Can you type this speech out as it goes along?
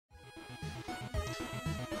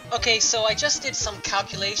Okay, so I just did some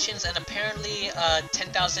calculations, and apparently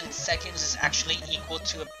 10,000 seconds is actually equal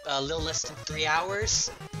to a little less than 3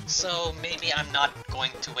 hours. So maybe I'm not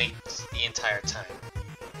going to wait the entire time.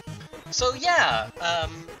 So yeah,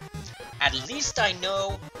 at least I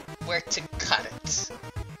know where to cut it.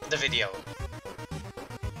 The video.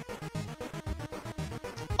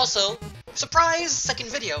 Also, surprise! Second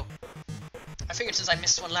video! I figured since I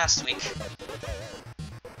missed one last week.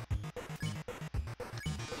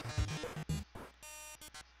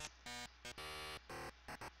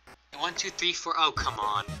 1, 2, 3, 4. Oh, come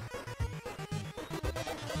on.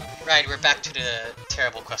 Right, we're back to the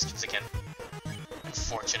terrible questions again.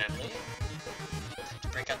 Unfortunately. Time to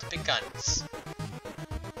break out the big guns.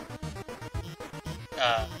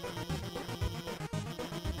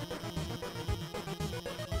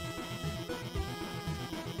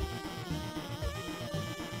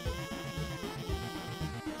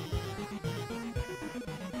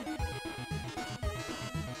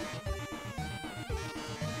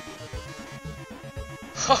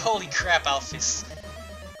 Holy crap, Alphys.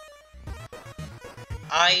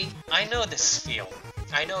 I know this feel.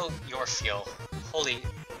 I know your feel. Holy...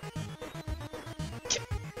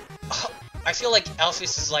 I feel like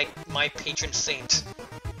Alphys is like my patron saint.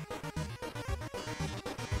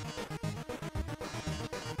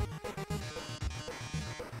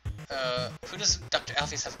 Who does Dr.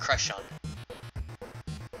 Alphys have a crush on?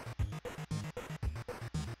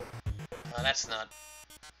 That's not...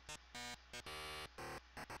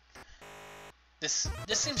 This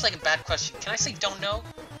seems like a bad question. Can I say don't know?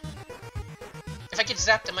 If I get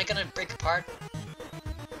zapped, am I gonna break apart?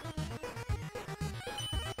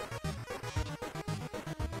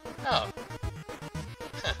 Oh.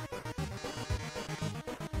 Huh.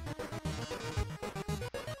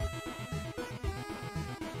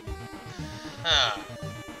 Huh.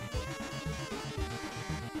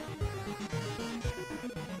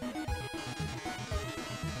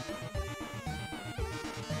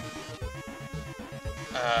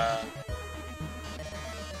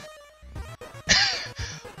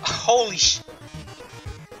 Holy sh...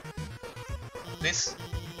 This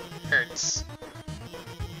hurts.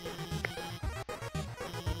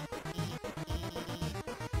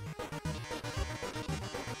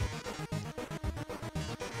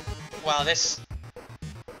 Wow, this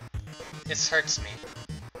hurts me.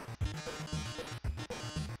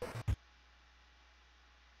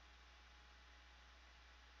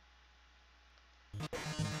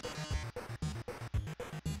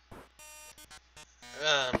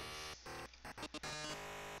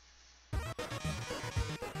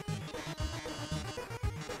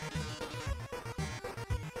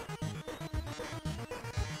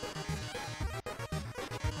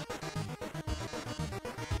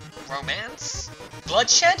 Romance?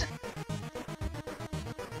 Bloodshed?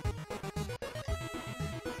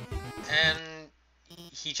 And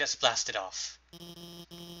he just blasted off.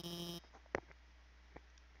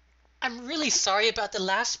 I'm really sorry about the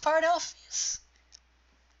last part, Alphys.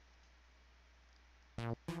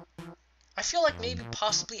 I feel like maybe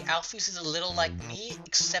possibly Alphys is a little like me,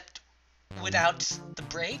 except without the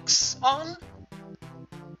brakes on.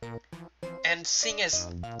 And seeing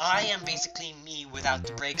as I am basically me without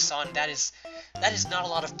the brakes on, that is not a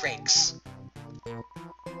lot of brakes.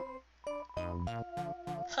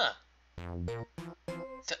 Huh.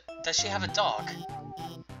 Does she have a dog?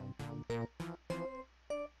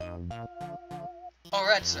 Oh,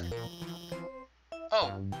 right, sir.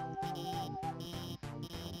 Oh.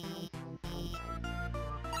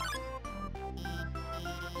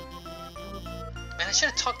 Man, I should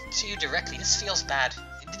have talked to you directly. This feels bad.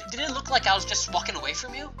 Did it look like I was just walking away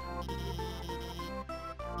from you?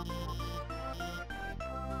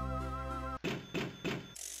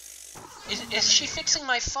 Is she fixing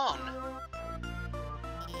my phone?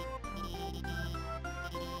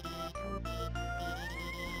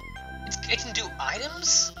 It can do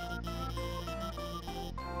items?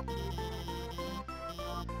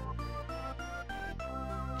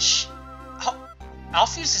 Oh,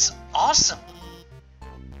 Alphys is awesome!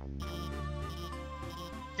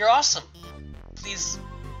 You're awesome! Please...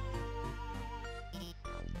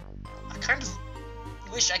 I kind of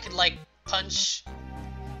wish I could, like, punch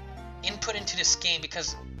input into this game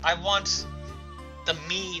because I want the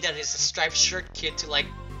me that is a striped shirt kid to, like,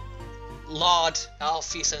 laud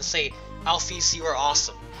Alphys and say, Alphys, you are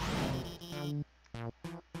awesome.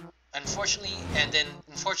 Unfortunately,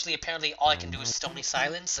 apparently all I can do is stony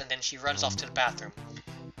silence, and then she runs off to the bathroom.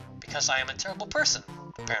 Because I am a terrible person,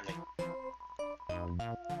 apparently.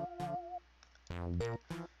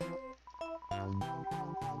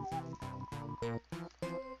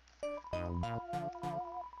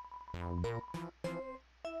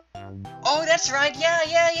 Oh, that's right.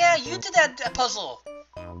 Yeah. You did that puzzle.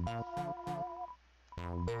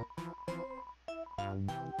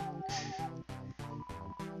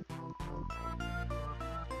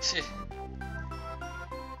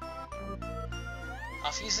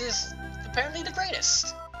 Alphys is apparently the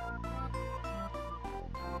greatest.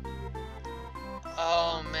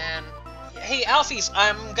 Oh man. Hey Alphys,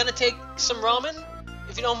 I'm gonna take some ramen,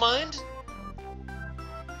 if you don't mind.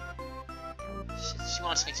 She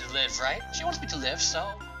wants me to live, right? She wants me to live, so...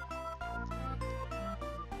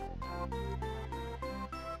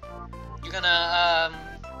 You're gonna,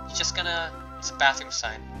 you're just gonna... It's a bathroom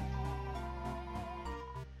sign.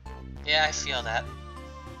 Yeah, I feel that.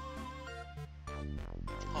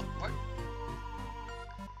 Oh,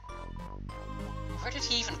 where did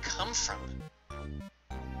he even come from?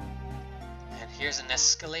 And here's an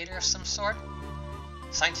escalator of some sort.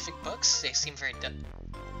 Scientific books? They seem very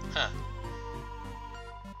Huh.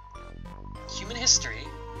 Human history?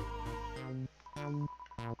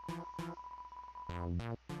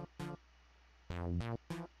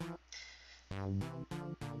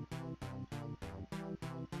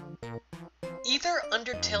 Either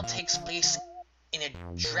Undertale takes place in a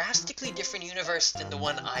drastically different universe than the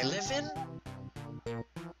one I live in,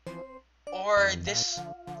 or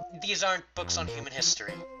these aren't books on human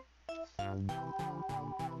history.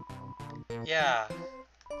 Yeah.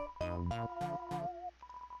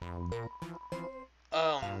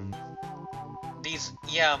 These,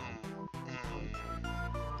 yeah,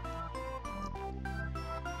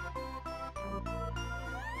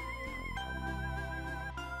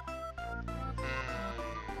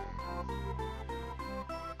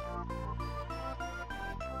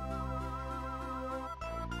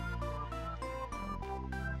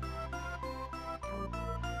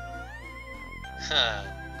 Huh.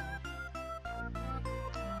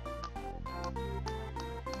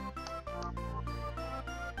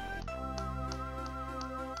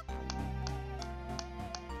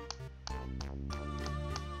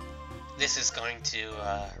 This is going to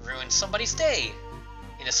ruin somebody's day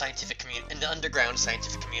in the scientific community, in the underground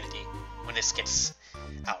scientific community, when this gets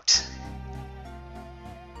out.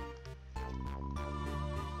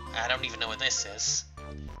 I don't even know what this is.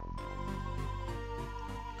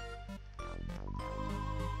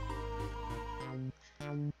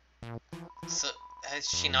 So, has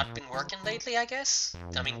she not been working lately, I guess?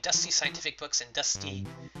 I mean, dusty scientific books and dusty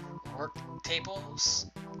work tables?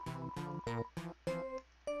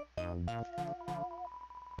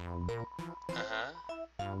 Uh-huh.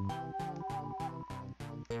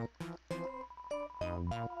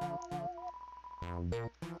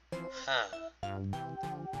 Huh.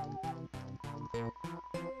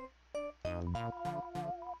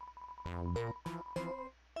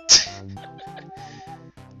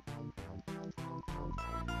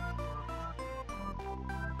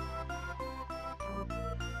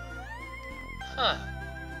 Huh.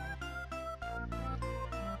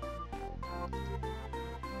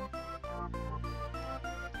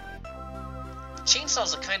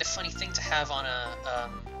 Chainsaw's a kind of funny thing to have on a,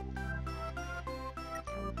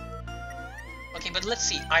 Okay, but let's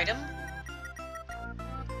see. Item?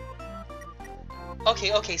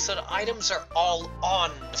 Okay, so the items are all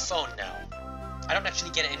on the phone now. I don't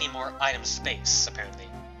actually get any more item space, apparently.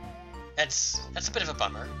 That's a bit of a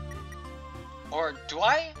bummer. Or do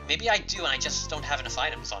I? Maybe I do and I just don't have enough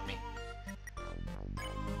items on me.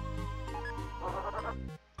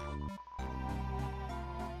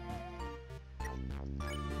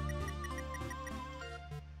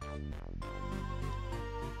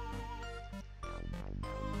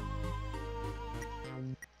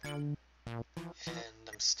 And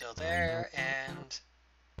I'm still there, and...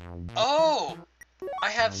 Oh! I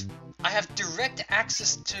have direct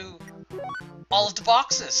access to all of the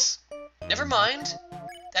boxes! Never mind!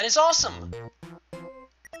 That is awesome!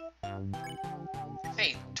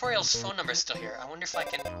 Hey, Toriel's phone number is still here. I wonder if I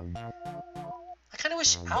can... I kinda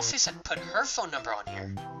wish Alphys had put her phone number on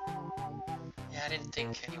here. Yeah, I didn't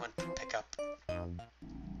think anyone would pick up.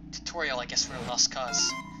 Tutorial, I guess we're a lost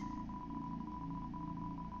cause.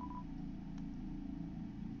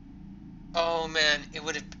 Oh man,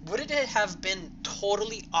 would it have been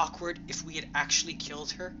totally awkward if we had actually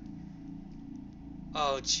killed her?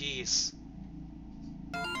 Oh jeez.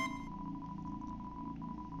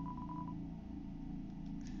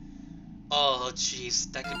 Oh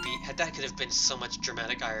jeez, that could have been so much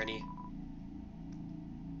dramatic irony.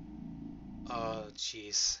 Oh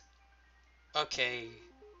jeez. Okay.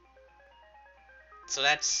 So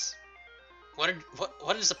that's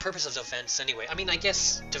what is the purpose of the vents anyway? I mean, I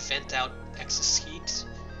guess to vent out excess heat.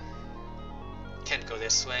 Can't go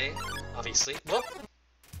this way, obviously. Whoop!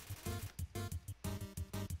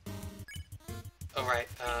 Alright,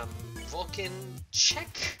 Vulcan,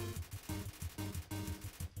 check.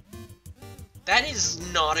 That is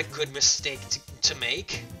not a good mistake to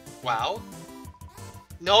make. Wow.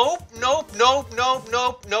 Nope, nope, nope, nope,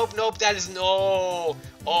 nope, nope, nope, that is no.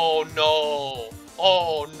 Oh no.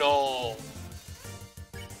 Oh no.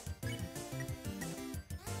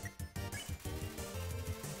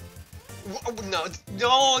 No,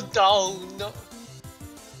 no, no, no.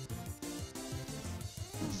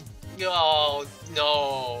 Oh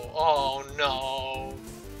no. Oh no.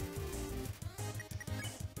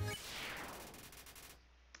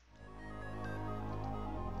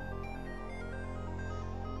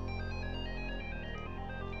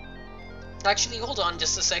 Actually, hold on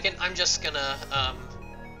just a second. I'm just gonna,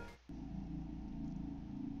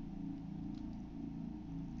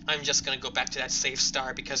 I'm just gonna go back to that save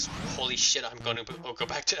star because holy shit, I'm gonna go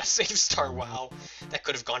back to that save star. Wow. That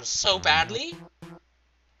could have gone so badly.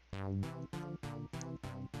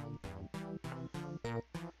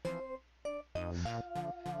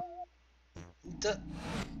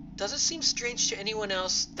 Does it seem strange to anyone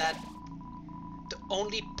else that the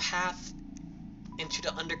only path into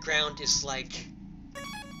the underground is like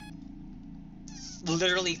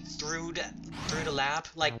literally through the lab?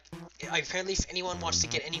 Like, apparently if anyone wants to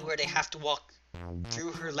get anywhere, they have to walk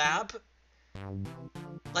through her lab.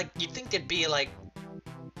 Like, you'd think there'd be like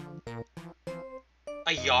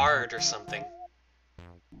a yard or something.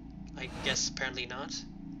 I guess apparently not.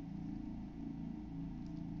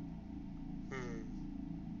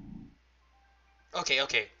 Okay,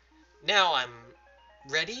 okay. Now I'm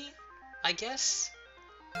ready, I guess?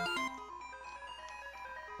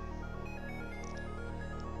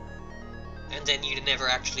 And then you never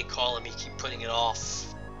actually call him, you keep putting it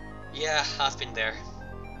off. Yeah, I've been there.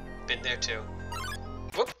 Been there too.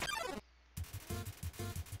 Whoop!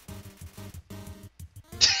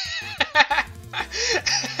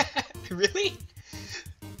 Really?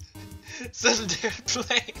 Thunder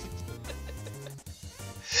plane.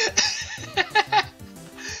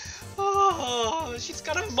 Oh, she's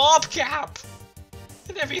got a mob cap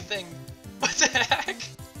and everything. What the heck?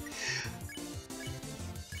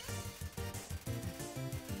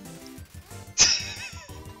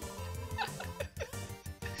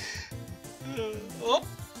 Oh,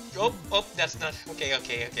 oh, oh, that's not okay.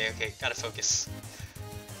 Okay, okay, okay. Gotta focus.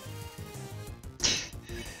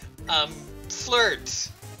 Flirt.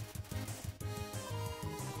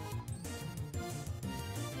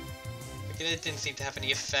 Okay, it didn't seem to have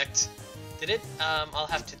any effect. Did it? I'll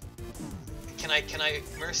have to... Can I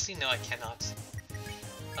mercy? No, I cannot.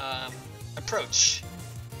 Approach.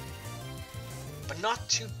 But not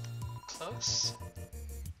too close?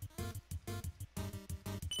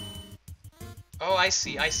 Oh, I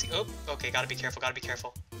see, I see. Oh, okay, gotta be careful, gotta be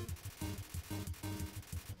careful.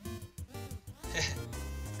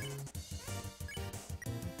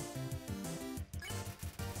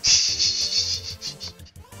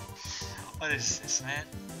 What is this, man?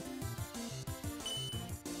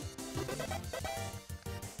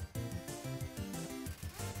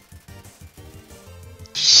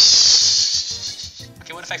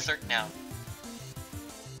 Okay, what if I flirt now?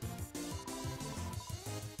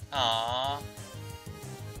 Aww.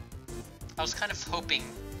 I was kind of hoping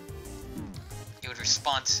it would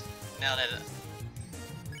respond now that...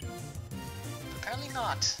 apparently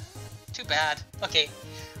not. Too bad. Okay.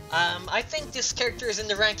 I think this character is in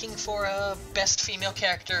the ranking for best female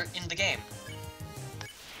character in the game.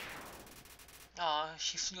 Aw,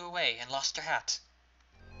 she flew away and lost her hat.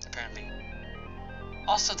 Apparently.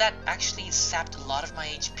 Also, that actually sapped a lot of my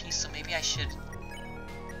HP, so maybe I should...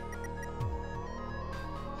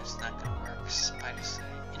 That's not gonna work. Spider say.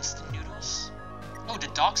 Instant noodles? Oh, the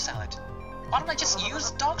dog salad. Why don't I just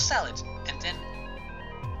use dog salad? And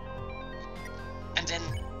then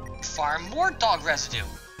farm more dog residue.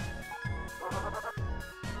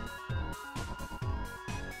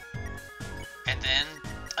 And then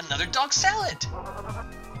another dog salad.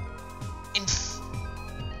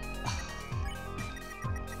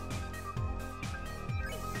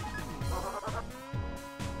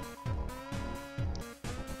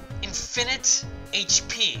 Infinite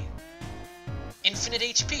HP. Infinite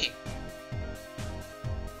HP.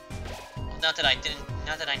 Well, not that I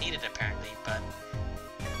needed it apparently, but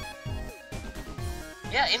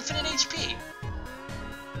yeah, infinite HP.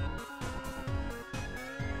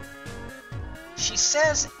 She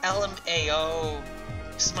says LMAO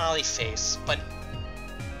smiley face, but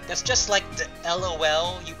that's just like the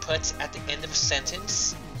LOL you put at the end of a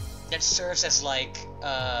sentence that serves as like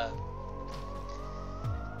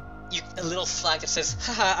a little flag that says,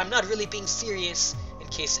 haha, I'm not really being serious, in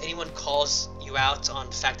case anyone calls you out on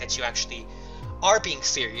the fact that you actually are being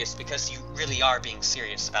serious, because you really are being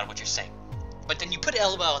serious about what you're saying. But then you put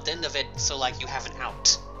LOL at the end of it, so like you have an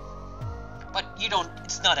out. But you don't,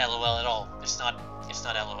 it's not LOL at all. It's not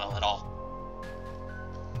LOL at all.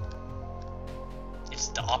 It's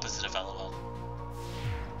the opposite of LOL.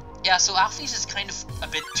 Yeah, so Alphys is kind of a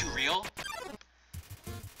bit too real.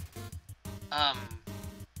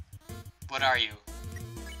 What are you?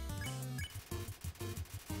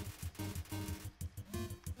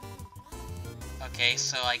 Okay,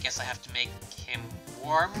 so I guess I have to make him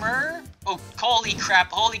warmer? Oh, holy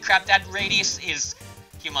crap, that radius is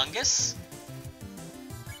humongous.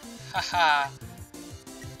 Haha.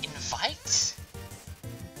 Invite?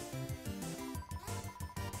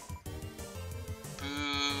 Boo.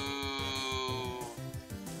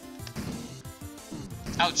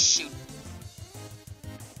 Ouch, shoot.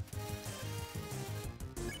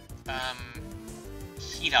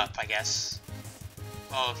 Heat up, I guess.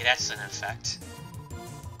 Oh, okay, that's an effect.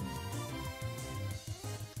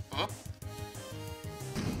 Whoop.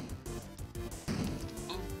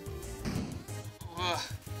 Ooh.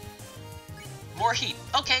 More heat.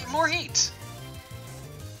 Okay, more heat.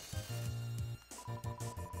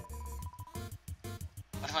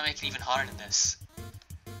 What if I make it even hotter than this?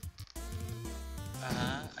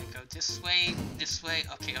 I go this way.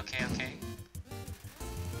 Okay.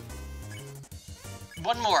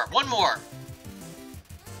 One more.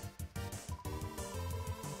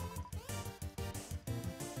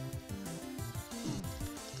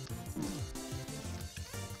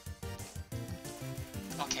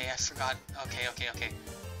 Okay, I forgot. Okay.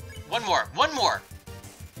 One more.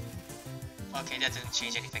 Okay, that didn't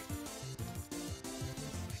change anything.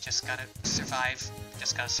 I just gotta survive.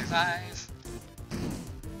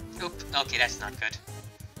 Oop. Okay, that's not good.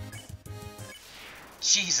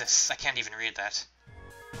 Jesus, I can't even read that.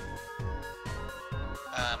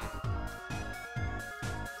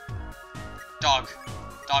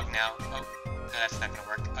 Dog now. Oh, no, that's not gonna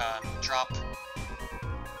work. Drop.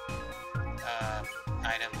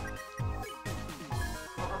 Item.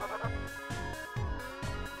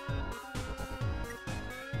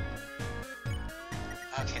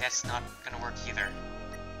 Okay, that's not gonna work either.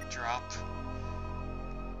 Drop.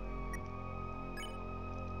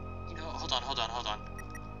 You know, hold on.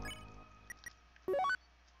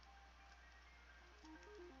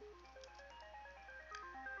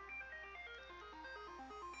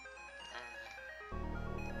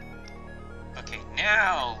 Okay,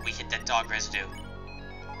 now we hit that dog residue.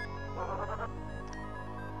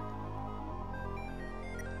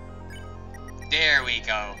 There we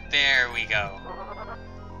go.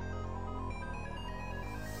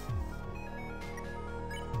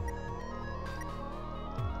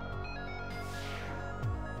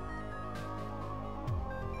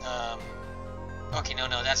 Okay, no,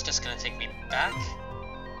 that's just gonna take me back.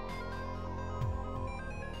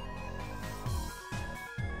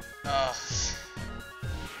 I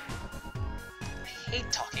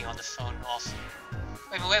hate talking on the phone also.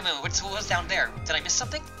 Wait a minute, what was down there? Did I miss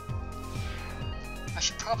something? I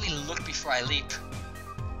should probably look before I leap.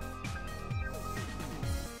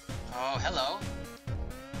 Oh, hello.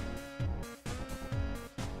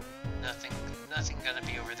 Nothing gonna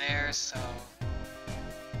be over there, so...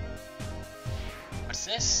 What's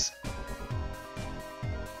this?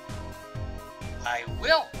 I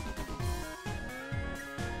will!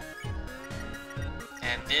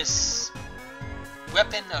 And this...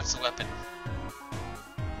 Weapon? No, it's a weapon.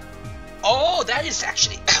 Oh, that is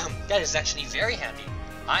actually... that is actually very handy.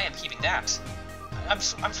 I am keeping that. I'm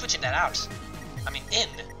switching that out. I mean, in.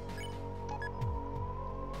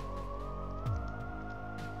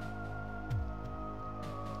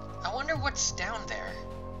 I wonder what's down there.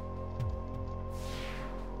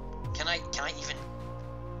 Can I even...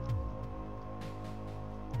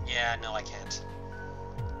 Yeah, no, I can't.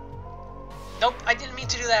 Nope, I didn't mean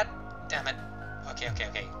to do that. Damn it.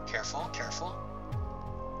 Okay. Careful.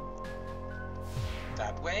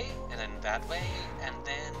 That way, and then that way, and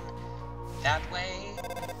then that way.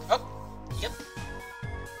 Oh, yep.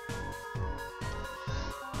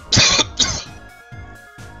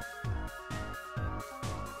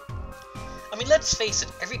 I mean, let's face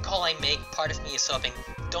it, every call I make, part of me is hoping,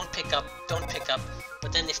 don't pick up,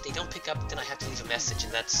 but then if they don't pick up, then I have to leave a message,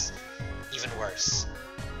 and that's even worse.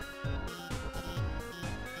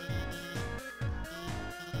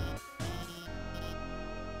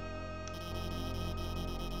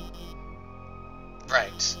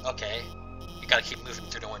 Right, okay. You gotta keep moving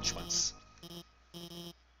through the orange ones.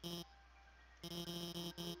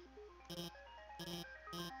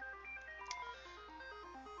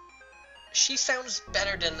 She sounds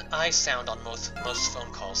better than I sound on most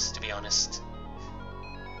phone calls, to be honest.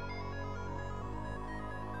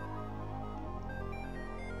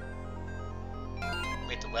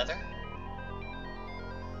 Wait, the weather?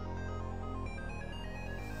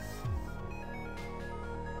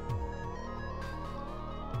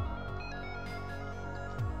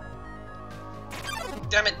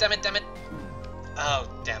 Damn it, damn it, damn it! Oh,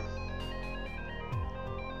 damn.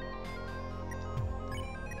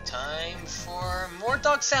 Time for more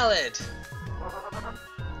dog salad!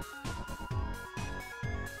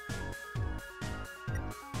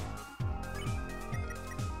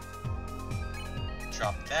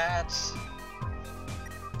 Drop that.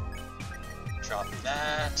 Drop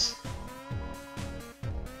that.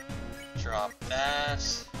 Drop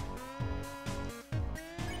that.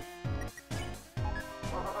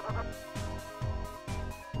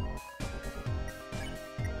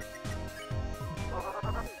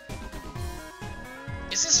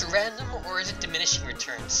 Is this random or is it diminishing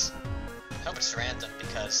returns? I hope it's random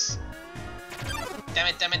because... Damn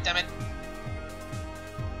it, damn it, damn it!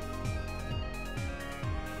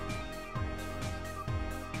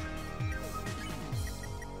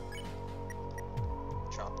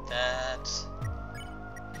 Drop that.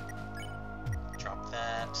 Drop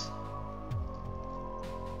that.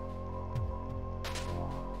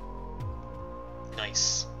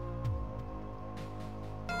 Nice.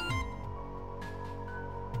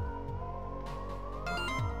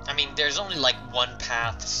 I mean, there's only like one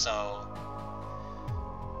path, so...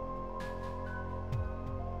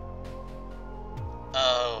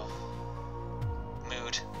 Oh.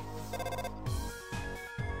 Mood.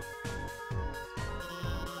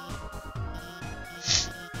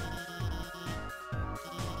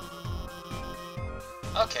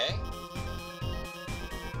 Okay.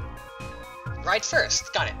 Right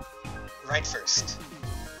first, got it. Right first.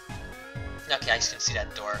 Okay, I can see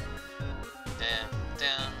that door.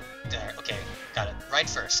 Down, there. Okay, got it. Right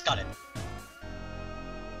first, got it.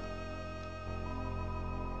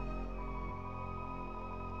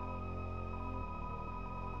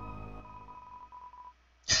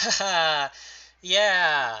 Haha,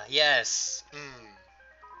 yeah, yes.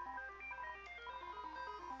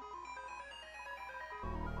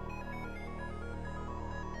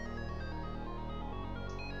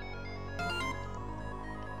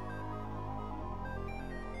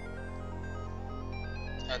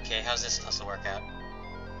 Okay, how's this puzzle work out?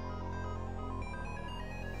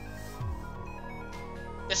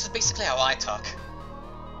 This is basically how I talk.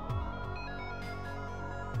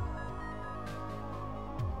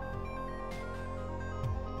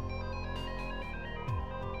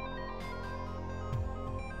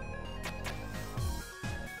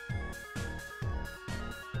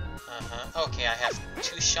 Okay, I have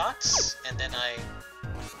 2 shots, and then I...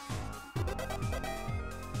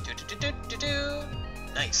 Do-do-do-do-do-do!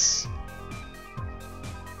 Nice.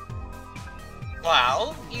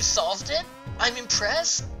 Wow, you solved it? I'm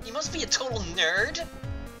impressed! You must be a total nerd!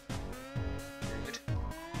 Rude.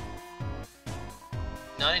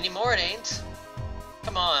 Not anymore, it ain't.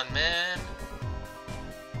 Come on, man.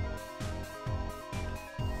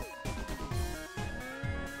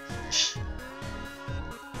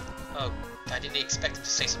 Oh, I didn't expect him to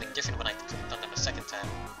say something different when I could have done them a second time.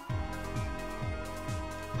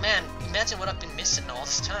 Man, imagine what I've been missing all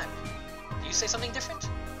this time. Do you say something different?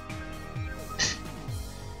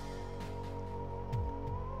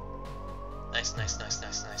 Nice, nice, nice,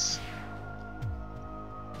 nice, nice.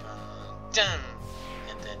 Done!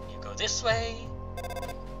 And then you go this way.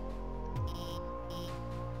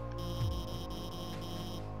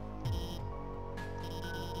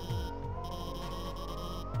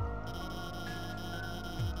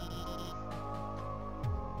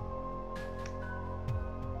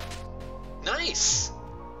 Nice!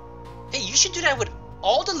 Hey, you should do that with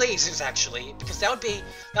all the lasers, actually, because that would be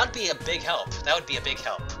a big help. That would be a big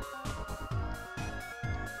help.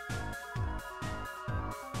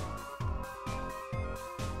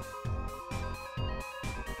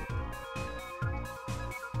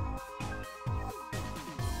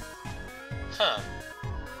 Huh.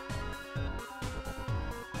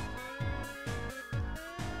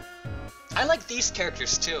 I like these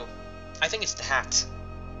characters too. I think it's the hat.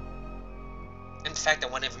 And the fact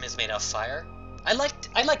that one of them is made out of fire. I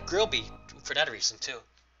like Grillby for that reason too.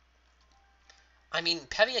 I mean,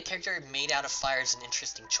 having a character made out of fire is an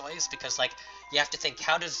interesting choice because, like, you have to think,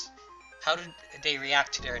 how do they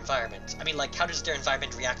react to their environment? I mean, like, how does their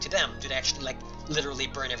environment react to them? Do they actually, like, literally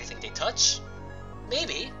burn everything they touch?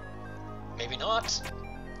 Maybe. Maybe not.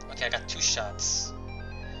 Okay, I got 2 shots.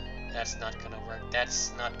 That's not gonna work.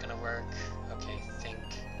 That's not gonna work. Okay, think.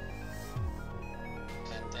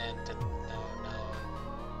 then no, no.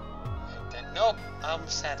 And then, nope, I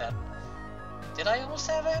almost had that. Did I almost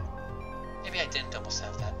have that? Maybe I didn't almost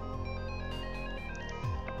have that.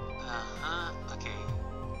 Uh-huh, okay.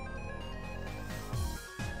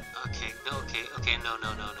 Okay, no, okay, no,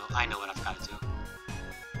 I know what I've got to do.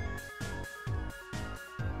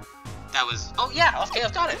 That was, oh yeah, okay,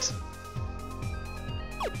 I've got it!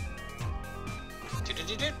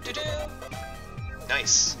 Do-do-do-do-do-do.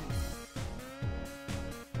 Nice.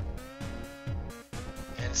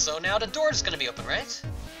 And so now the door's gonna be open, right?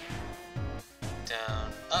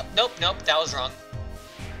 Down, up, nope, that was wrong.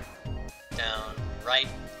 Down, right,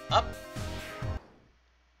 up.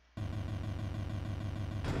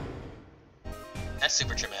 That's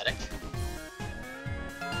super dramatic.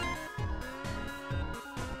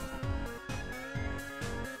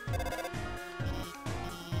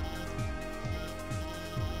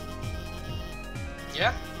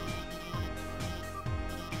 Yeah.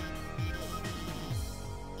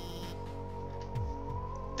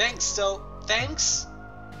 Thanks, though. Thanks.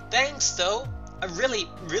 Thanks, though.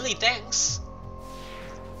 Really thanks.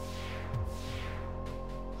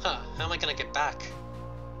 Huh, how am I gonna get back?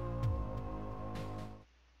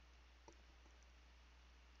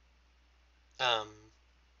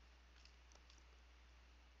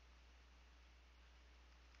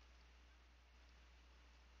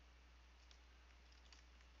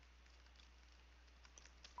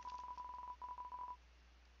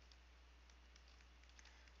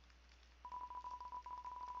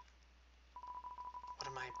 What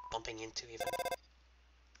am I bumping into even?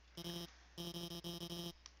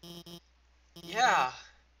 Yeah.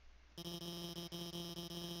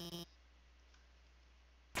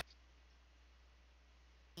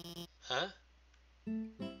 Huh?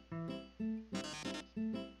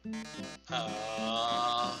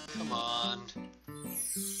 Come on.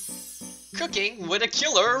 Cooking with a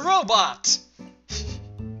killer robot!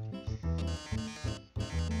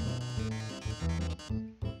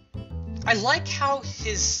 I like how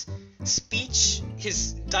his speech,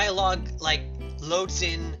 his dialogue, like, loads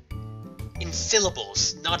in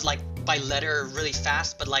syllables, not like by letter really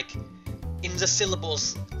fast, but like in the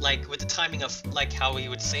syllables, like with the timing of like how he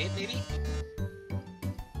would say it, maybe?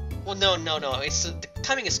 Well, no, it's the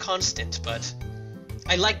timing is constant, but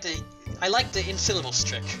I like the in syllables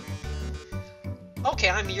trick. Okay,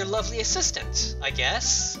 I'm your lovely assistant, I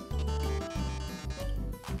guess.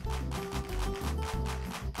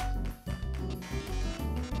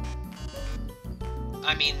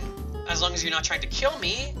 I mean, as long as you're not trying to kill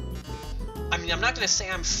me. I mean, I'm not gonna say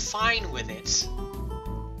I'm fine with it.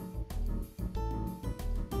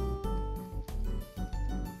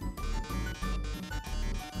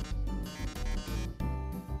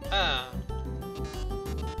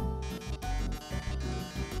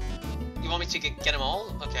 You want me to get them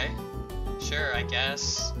all? Okay. Sure, I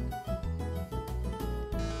guess.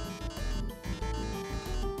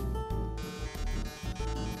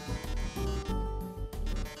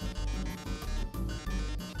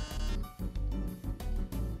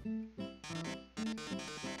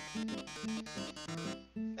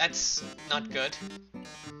 That's not good.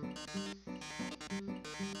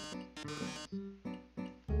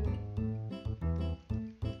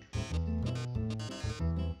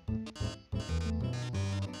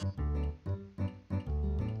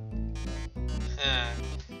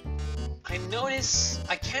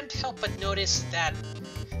 I can't help but notice that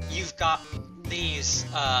you've got these,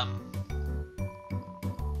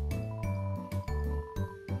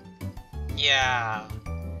 yeah,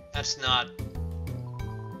 that's not...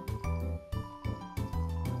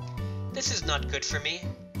 This is not good for me.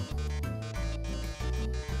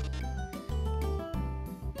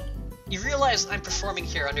 You realize I'm performing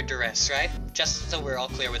here under duress, right? Just so we're all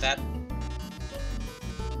clear with that.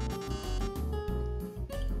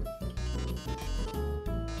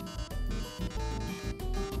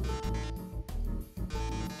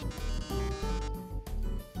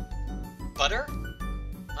 Butter?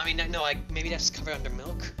 I mean, no, maybe that's covered under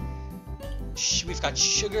milk. We've got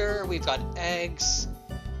sugar, we've got eggs.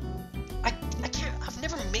 I've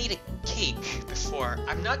never made a cake before.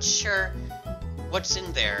 I'm not sure what's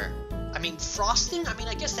in there. I mean, frosting? I mean,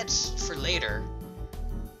 I guess that's for later.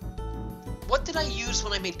 What did I use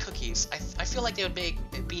when I made cookies? I feel like they would be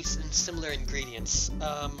in similar ingredients.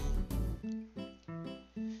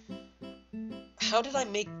 How did I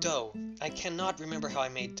make dough? I cannot remember how I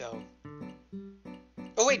made dough.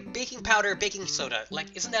 Oh wait, baking powder, baking soda.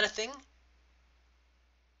 Like, isn't that a thing?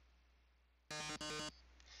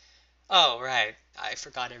 Oh, right. I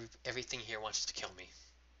forgot everything here wants to kill me.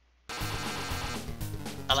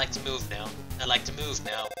 I like to move now.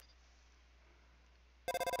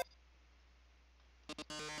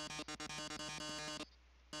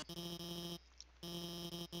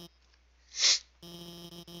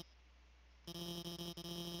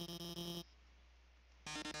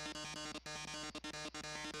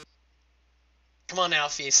 Come on,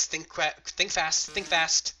 Alphys. Think fast. Think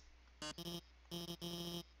fast.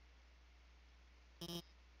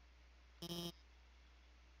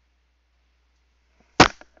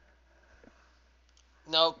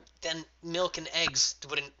 No, then milk and eggs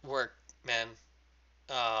wouldn't work, man.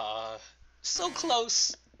 Uh, so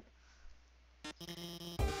close.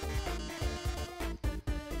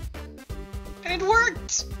 And it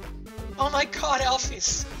worked! Oh my god,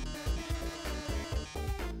 Alphys.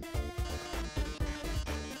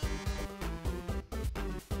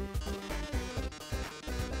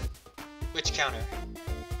 Which counter?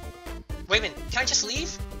 Wait a minute, can I just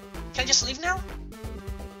leave? Can I just leave now?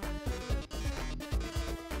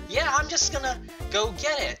 Yeah, I'm just gonna go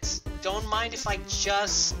get it. Don't mind if I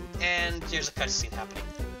just... And there's a cutscene happening.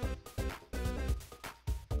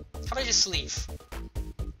 How about I just leave?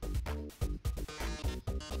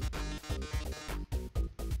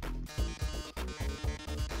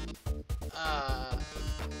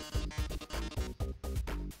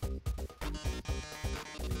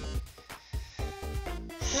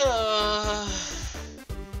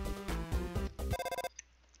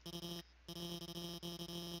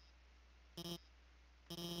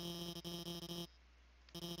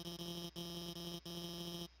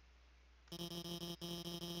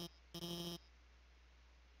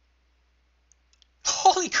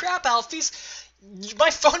 Holy crap, Alphys! My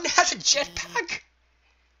phone has a jetpack!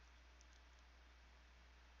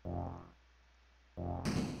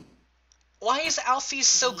 Why is Alphys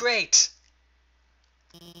so great?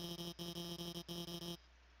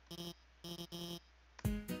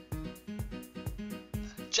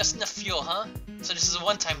 Just enough fuel, huh? So this is a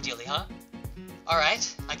one-time dealie, huh?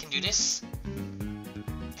 Alright, I can do this.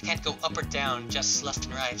 I can't go up or down, just left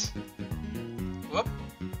and right. Whoop.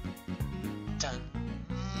 Done.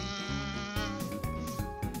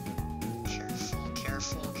 Careful,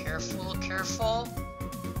 careful, careful, careful.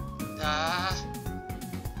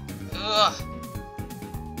 Ugh.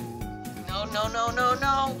 No, no, no, no,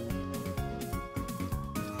 no.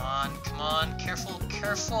 Come on, careful,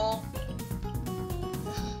 careful.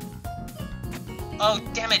 Oh,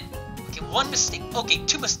 damn it. Okay, one mistake. Okay,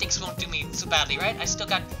 two mistakes won't do me so badly, right? I still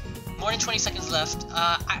got more than 20 seconds left.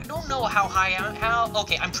 I don't know how high I am.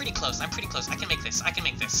 Okay, I'm pretty close. I'm pretty close. I can make this. I can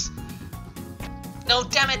make this. No,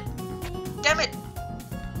 damn it. Damn it.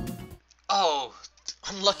 Oh,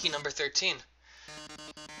 unlucky number 13.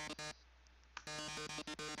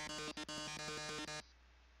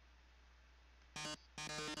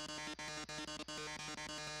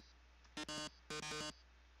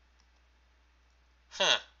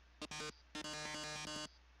 Huh.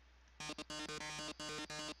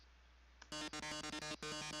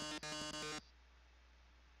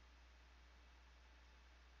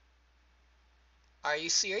 Are you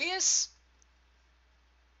serious?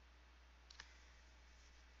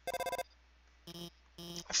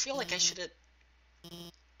 I feel like I should have...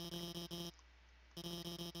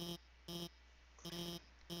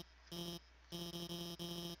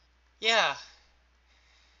 Yeah.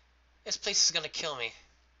 This place is gonna kill me.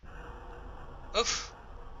 Oof.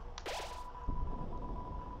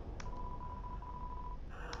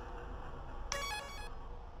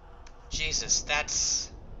 Jesus,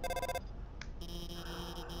 that's...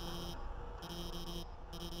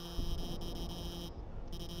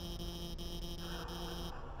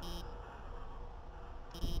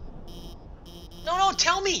 No, no,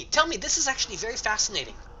 tell me! Tell me! This is actually very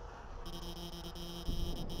fascinating.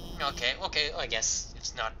 Okay, okay, I guess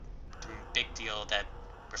it's not a big deal that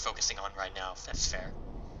we're focusing on right now, if that's fair.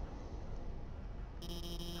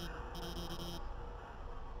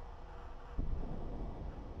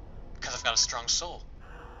 Because I've got a strong soul.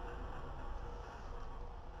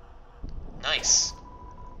 Nice.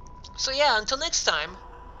 So yeah, until next time,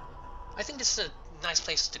 I think this is a nice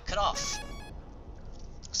place to cut off.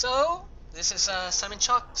 So, this is Simon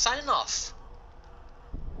Chalk signing off.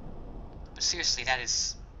 But seriously, that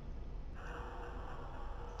is...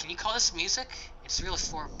 Can you call this music? It's really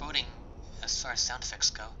foreboding as far as sound effects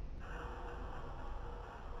go.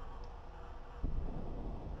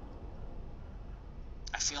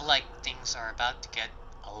 I feel like things are about to get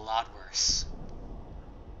a lot worse.